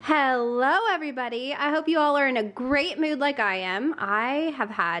Hello everybody. I hope you all are in a great mood like I am. I have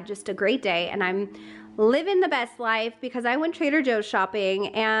had just a great day and I'm living the best life because I went Trader Joe's shopping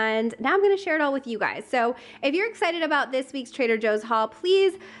and now I'm gonna share it all with you guys. So if you're excited about this week's Trader Joe's haul,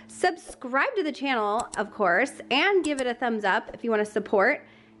 please subscribe to the channel, of course, and give it a thumbs up if you wanna support,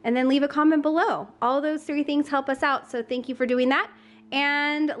 and then leave a comment below. All of those three things help us out, so thank you for doing that.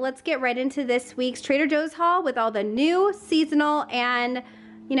 And let's get right into this week's Trader Joe's haul with all the new, seasonal, and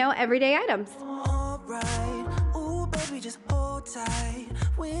everyday items. All right. Ooh, baby, just hold tight.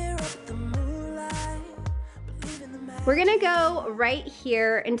 We're up at the moonlight. Believe in the magic. We're gonna go right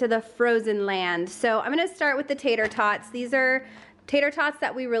here into the frozen land. So I'm gonna start with the tater tots. These are tater tots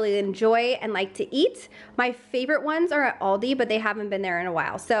that we really enjoy and like to eat. My favorite ones are at Aldi, but they haven't been there in a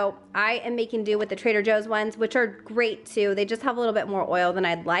while. So I am making do with the Trader Joe's ones, which are great too. They just have a little bit more oil than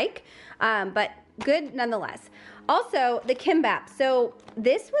I'd like, but good nonetheless. Also, the kimbap. So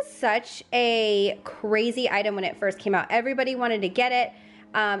this was such a crazy item when it first came out. Everybody wanted to get it,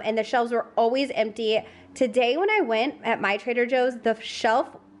 and the shelves were always empty. Today when I went at my Trader Joe's, the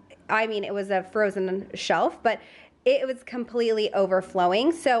shelf, I mean, it was a frozen shelf, but it was completely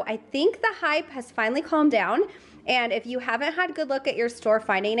overflowing. So I think the hype has finally calmed down, and if you haven't had a good look at your store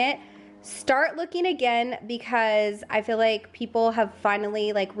finding it, start looking again, because I feel like people have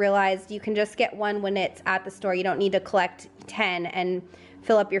finally realized you can just get one when it's at the store. You don't need to collect 10 and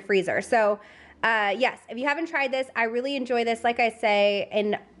fill up your freezer. So yes, if you haven't tried this, I really enjoy this. Like I say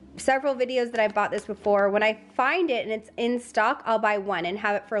in several videos that I bought this before, when I find it and it's in stock, I'll buy one and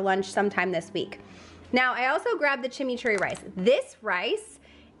have it for lunch sometime this week. Now, I also grabbed the chimichurri rice. This rice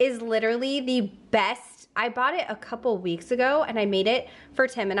is literally the best. I bought it a couple weeks ago and I made it for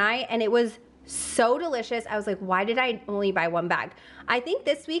Tim and I, and it was so delicious. I was like, why did I only buy one bag? I think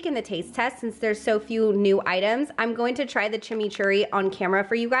this week in the taste test, since there's so few new items, I'm going to try the chimichurri on camera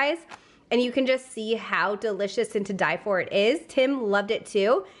for you guys, and you can just see how delicious and to die for it is. Tim loved it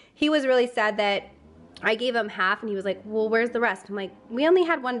too. He was really sad that I gave him half and he was like, well, where's the rest? I'm like, we only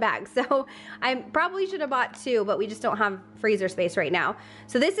had one bag. So I probably should have bought two, but we just don't have freezer space right now.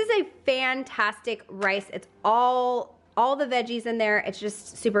 So this is a fantastic rice. It's all the veggies in there. It's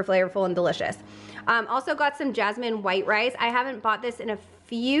just super flavorful and delicious. Also got some jasmine white rice. I haven't bought this in a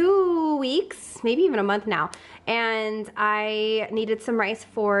few weeks, maybe even a month now. And I needed some rice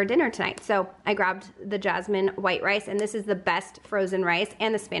for dinner tonight. So I grabbed the jasmine white rice, and this is the best frozen rice,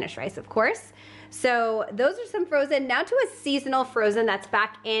 and the Spanish rice, of course. So those are some frozen. Now to a seasonal frozen that's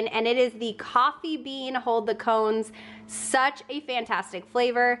back in, and it is the coffee bean hold the cones. Such a fantastic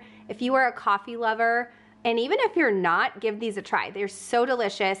flavor. If you are a coffee lover, and even if you're not, give these a try. They're so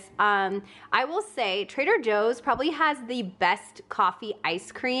delicious. I will say Trader Joe's probably has the best coffee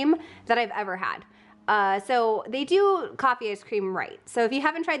ice cream that I've ever had. So they do coffee ice cream right. So if you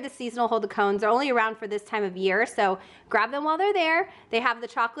haven't tried the seasonal hold the cones, they're only around for this time of year. So grab them while they're there. They have the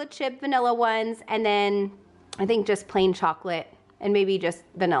chocolate chip vanilla ones, and then I think just plain chocolate and maybe just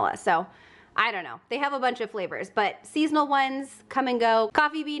vanilla. So I don't know. They have a bunch of flavors, but seasonal ones come and go.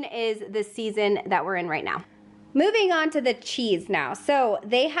 Coffee bean is the season that we're in right now. Moving on to the cheese now. So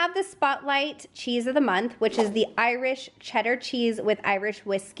they have the Spotlight Cheese of the Month, which is the Irish cheddar cheese with Irish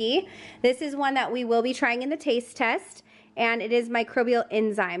whiskey. This is one that we will be trying in the taste test, and it is microbial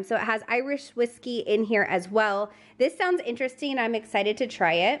enzyme. So it has Irish whiskey in here as well. This sounds interesting. I'm excited to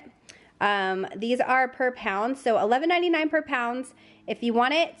try it. These are per pound, so $11.99 per pound. If you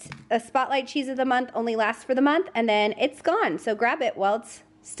want it, a Spotlight Cheese of the Month only lasts for the month, and then it's gone. So grab it while it's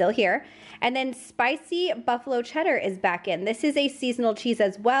still here. And then spicy buffalo cheddar is back in. This is a seasonal cheese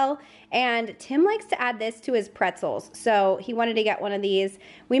as well, and Tim likes to add this to his pretzels, so he wanted to get one of these.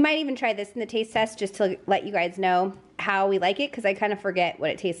 We might even try this in the taste test just to let you guys know how we like it, because I kind of forget what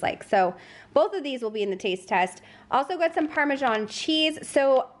it tastes like. So both of these will be in the taste test. Also got some Parmesan cheese.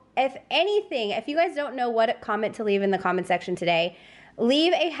 So if anything, if you guys don't know what comment to leave in the comment section today,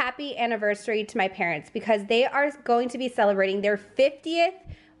 leave a happy anniversary to my parents, because they are going to be celebrating their 50th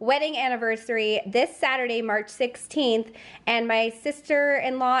wedding anniversary this Saturday, March 16th, and my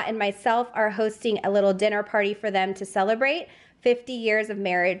sister-in-law and myself are hosting a little dinner party for them to celebrate 50 years of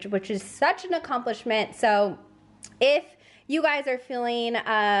marriage, which is such an accomplishment. So if you guys are feeling in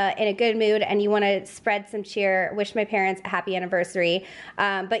a good mood and you want to spread some cheer, wish my parents a happy anniversary.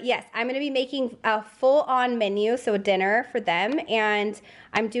 But yes, I'm going to be making a full-on menu, so a dinner for them, and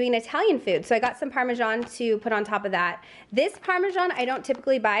I'm doing Italian food. So I got some Parmesan to put on top of that. This Parmesan I don't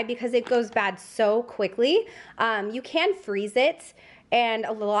typically buy because it goes bad so quickly. You can freeze it, and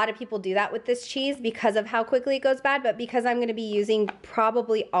a lot of people do that with this cheese because of how quickly it goes bad, but because I'm gonna be using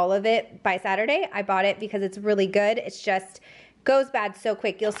probably all of it by Saturday, I bought it because it's really good. It's just goes bad so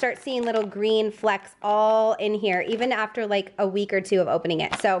quick. You'll start seeing little green flecks all in here, even after like a week or two of opening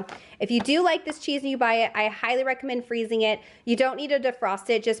it. So if you do like this cheese and you buy it, I highly recommend freezing it. You don't need to defrost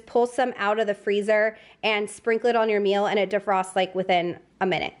it. Just pull some out of the freezer and sprinkle it on your meal, and it defrosts like within a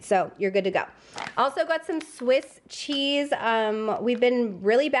minute. So you're good to go. Also got some Swiss cheese. We've been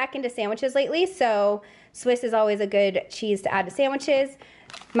really back into sandwiches lately, so Swiss is always a good cheese to add to sandwiches.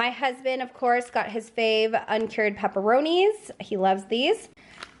 My husband, of course, got his fave uncured pepperonis. He loves these.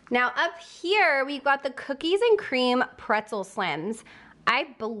 Now up here, we've got the cookies and cream pretzel slims. I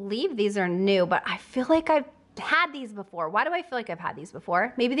believe these are new, but I feel like I've had these before. Why do I feel like I've had these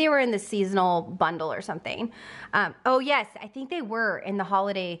before? Maybe they were in the seasonal bundle or something. Oh yes, I think they were in the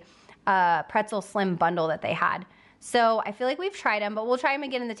holiday pretzel slim bundle that they had. So I feel like we've tried them, but we'll try them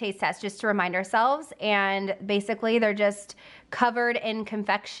again in the taste test just to remind ourselves. And basically they're just covered in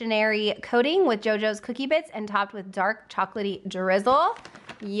confectionery coating with JoJo's cookie bits and topped with dark chocolatey drizzle.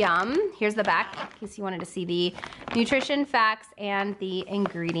 Yum. Here's the back in case you wanted to see the nutrition facts and the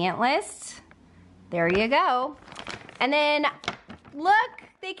ingredient list. There you go. And then look,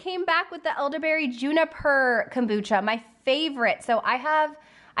 they came back with the elderberry juniper kombucha, my favorite. So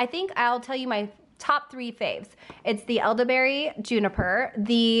I think I'll tell you my top 3 faves. It's the elderberry juniper,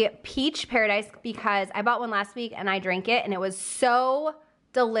 the peach paradise, because I bought one last week and I drank it and it was so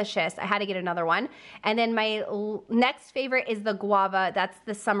delicious. I had to get another one. And then my next favorite is the guava. That's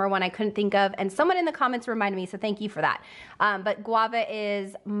the summer one I couldn't think of. And someone in the comments reminded me, so thank you for that. But guava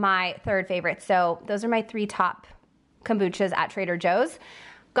is my 3rd favorite. So those are my 3 top kombuchas at Trader Joe's.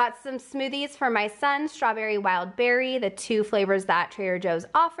 Got some smoothies for my son, strawberry wild berry, the 2 flavors that Trader Joe's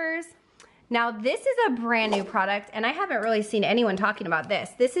offers. Now this is a brand new product and I haven't really seen anyone talking about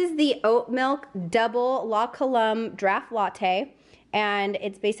this. This is the oat milk double La Colombe draft latte, and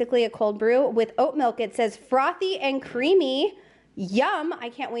it's basically a cold brew with oat milk. It says frothy and creamy. Yum, I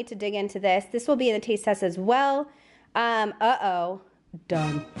can't wait to dig into this. This will be in the taste test as well. Uh-oh,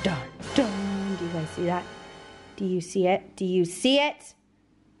 dun, dun, dun. Do you guys see that? Do you see it? Do you see it?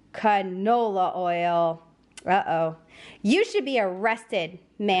 Canola oil. Uh-oh. You should be arrested,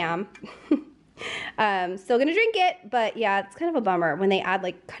 ma'am. Still gonna drink it, but yeah, it's kind of a bummer when they add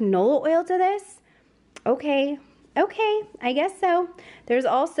like canola oil to this. Okay, I guess so. There's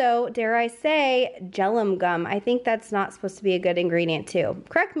also, dare I say, gelum gum. I think that's not supposed to be a good ingredient too.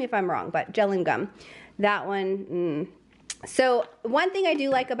 Correct me if I'm wrong, but gelum gum. That one, So one thing I do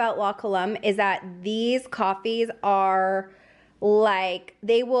like about La Colombe is that these coffees are like,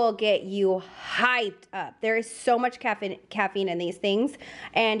 they will get you hyped up. There is so much caffeine in these things.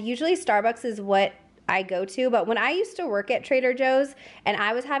 And usually Starbucks is what I go to. But when I used to work at Trader Joe's and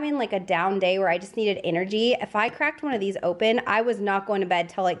I was having like a down day where I just needed energy, if I cracked one of these open, I was not going to bed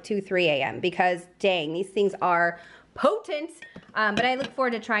till like 2, 3 a.m. because dang, these things are potent. But I look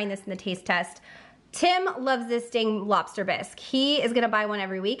forward to trying this in the taste test. Tim loves this dang lobster bisque. He is gonna buy one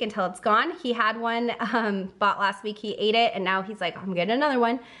every week until it's gone. He had one bought last week, he ate it, and now he's like, I'm getting another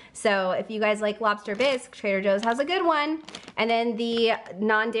one. So if you guys like lobster bisque, Trader Joe's has a good one. And then the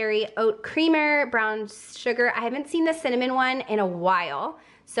non-dairy oat creamer, brown sugar. I haven't seen the cinnamon one in a while.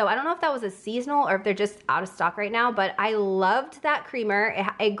 So I don't know if that was a seasonal or if they're just out of stock right now, but I loved that creamer.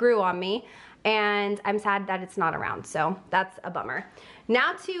 It grew on me. And I'm sad that it's not around, so that's a bummer.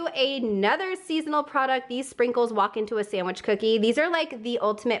 Now to another seasonal product. These sprinkles walk into a sandwich cookie. These are like the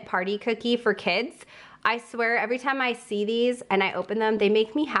ultimate party cookie for kids. I swear every time I see these and I open them, they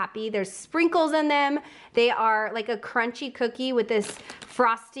make me happy. There's sprinkles in them. They are like a crunchy cookie with this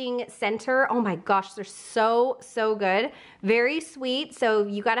frosting center. Oh my gosh, they're so, so good. Very sweet, so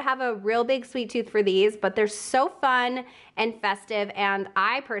you gotta have a real big sweet tooth for these, but they're so fun and festive, and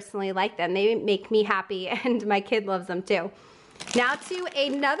I personally like them. They make me happy, and my kid loves them too. Now to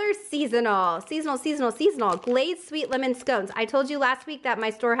another seasonal glazed sweet lemon scones. I told you last week that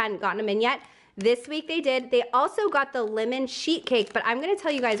my store hadn't gotten them in yet. This week they did. They also got the lemon sheet cake, but I'm gonna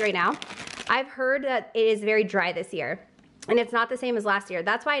tell you guys right now, I've heard that it is very dry this year. And it's not the same as last year.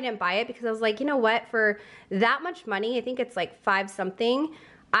 That's why I didn't buy it, because I was like, you know what, for that much money, I think it's like $5 something,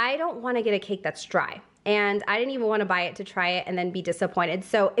 I don't wanna get a cake that's dry. And I didn't even wanna buy it to try it and then be disappointed.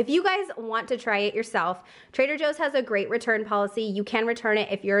 So if you guys want to try it yourself, Trader Joe's has a great return policy. You can return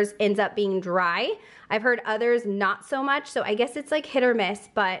it if yours ends up being dry. I've heard others not so much, so I guess it's like hit or miss,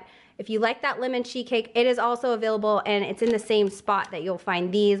 but if you like that lemon sheet cake, it is also available, and it's in the same spot that you'll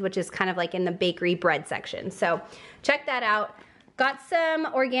find these, which is kind of like in the bakery bread section. So check that out. Got some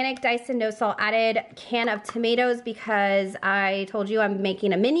organic diced and no salt added can of tomatoes because I told you I'm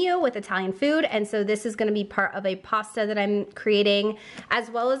making a menu with Italian food, and so this is gonna be part of a pasta that I'm creating, as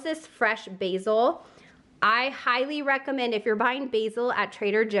well as this fresh basil. I highly recommend if you're buying basil at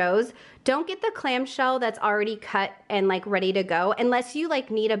Trader Joe's, don't get the clamshell that's already cut and like ready to go unless you like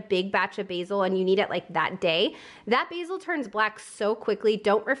need a big batch of basil and you need it like that day. That basil turns black so quickly.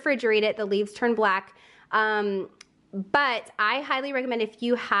 Don't refrigerate it. The leaves turn black. But I highly recommend if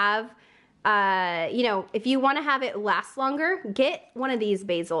you have you know, if you want to have it last longer, get one of these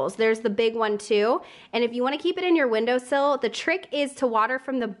basils. There's the big one too. And if you want to keep it in your windowsill, the trick is to water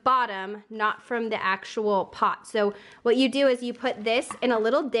from the bottom, not from the actual pot. So what you do is you put this in a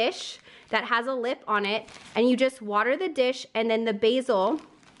little dish that has a lip on it, and you just water the dish, and then the basil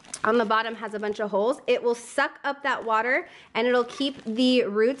on the bottom has a bunch of holes. It will suck up that water and it'll keep the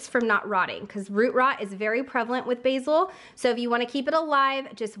roots from not rotting, because root rot is very prevalent with basil. So if you want to keep it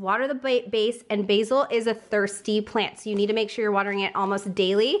alive, just water the base, and basil is a thirsty plant. So you need to make sure you're watering it almost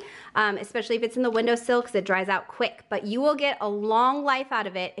daily, especially if it's in the windowsill, because it dries out quick. But you will get a long life out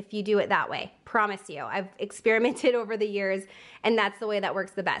of it if you do it that way. Promise you. I've experimented over the years and that's the way that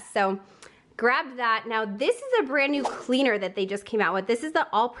works the best. So grabbed that. Now this is a brand new cleaner that they just came out with. This is the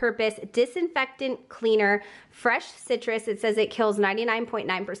all-purpose disinfectant cleaner, fresh citrus. It says it kills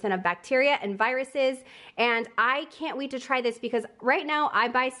 99.9% of bacteria and viruses. And I can't wait to try this because right now I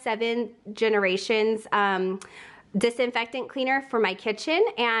buy 7 Generations disinfectant cleaner for my kitchen,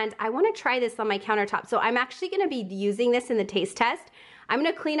 and I want to try this on my countertop. So I'm actually going to be using this in the taste test. I'm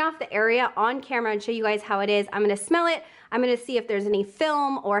going to clean off the area on camera and show you guys how it is. I'm going to smell it. I'm going to see if there's any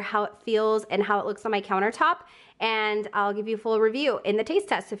film or how it feels and how it looks on my countertop. And I'll give you a full review in the taste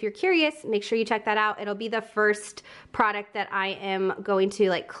test. So if you're curious, make sure you check that out. It'll be the first product that I am going to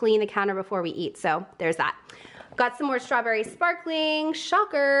like clean the counter before we eat. So there's that. Got some more strawberry sparkling,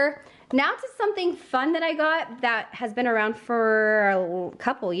 shocker. Now to something fun that I got that has been around for a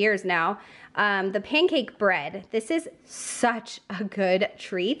couple years now. The pancake bread. This is such a good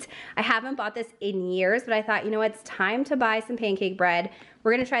treat. I haven't bought this in years, but I thought, you know what, it's time to buy some pancake bread.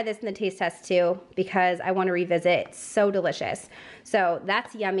 We're gonna try this in the taste test too because I wanna revisit. It's so delicious. So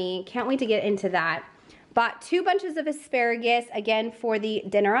that's yummy. Can't wait to get into that. Bought 2 bunches of asparagus, again, for the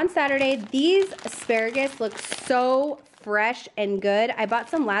dinner on Saturday. These asparagus look so fresh and good. I bought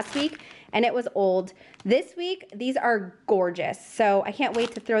some last week and it was old. This week, these are gorgeous. So I can't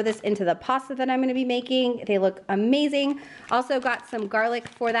wait to throw this into the pasta that I'm gonna be making. They look amazing. Also got some garlic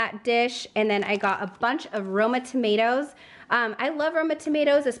for that dish. And then I got a bunch of Roma tomatoes. I love Roma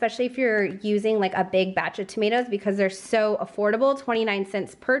tomatoes, especially if you're using like a big batch of tomatoes because they're so affordable, 29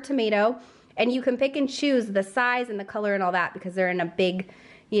 cents per tomato. And you can pick and choose the size and the color and all that because they're in a big,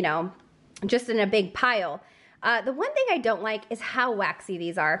 you know, just in a big pile. The one thing I don't like is how waxy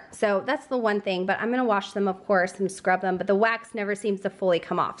these are. So that's the one thing, but I'm gonna wash them, of course, and scrub them, but the wax never seems to fully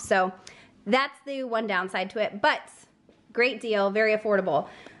come off. So that's the one downside to it, but great deal, very affordable.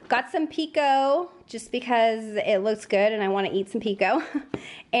 Got some pico just because it looks good and I wanna eat some pico.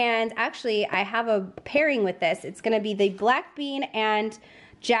 And actually, I have a pairing with this. It's gonna be the black bean and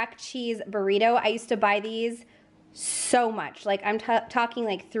jack cheese burrito. I used to buy these so much. Like I'm talking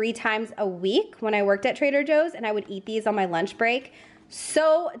like 3 times a week when I worked at Trader Joe's, and I would eat these on my lunch break.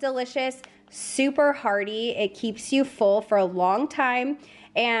 So delicious, super hearty. It keeps you full for a long time.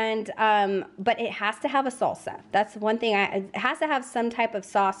 And but it has to have a salsa. That's one thing. It has to have some type of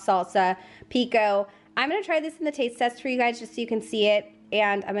sauce, salsa, pico. I'm gonna try this in the taste test for you guys just so you can see it,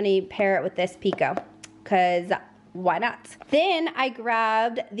 and I'm gonna pair it with this pico because why not? Then I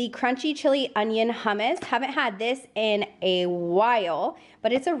grabbed the crunchy chili onion hummus. Haven't had this in a while,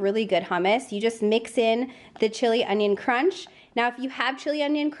 but it's a really good hummus. You just mix in the chili onion crunch. Now, if you have chili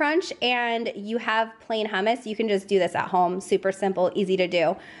onion crunch and you have plain hummus, you can just do this at home. Super simple, easy to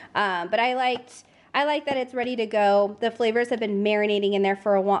do. But I like that it's ready to go. The flavors have been marinating in there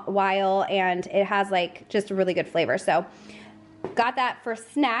for a while, and it has like just a really good flavor. So got that for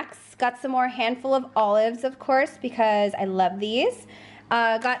snacks. Got some more handful of olives, of course, because I love these.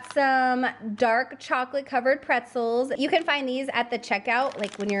 Got some dark chocolate covered pretzels. You can find these at the checkout,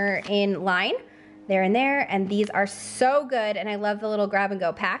 like when you're in line. They're in there, and these are so good, and I love the little grab and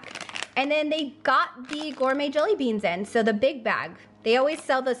go pack. And then they got the gourmet jelly beans in, so the big bag. They always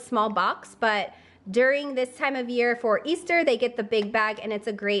sell the small box, but during this time of year for Easter, they get the big bag, and it's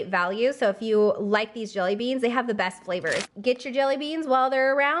a great value. So if you like these jelly beans, they have the best flavors. Get your jelly beans while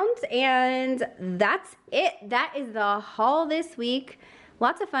they're around, and that's it. That is the haul this week.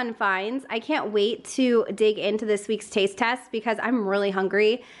 Lots of fun finds. I can't wait to dig into this week's taste test because I'm really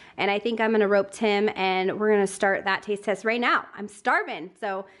hungry, and I think I'm gonna rope Tim, and we're gonna start that taste test right now. I'm starving,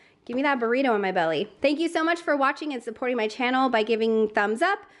 so give me that burrito in my belly. Thank you so much for watching and supporting my channel by giving thumbs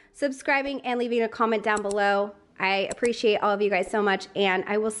up, subscribing, and leaving a comment down below. I appreciate all of you guys so much, and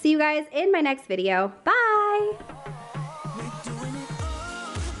I will see you guys in my next video. Bye! Bye.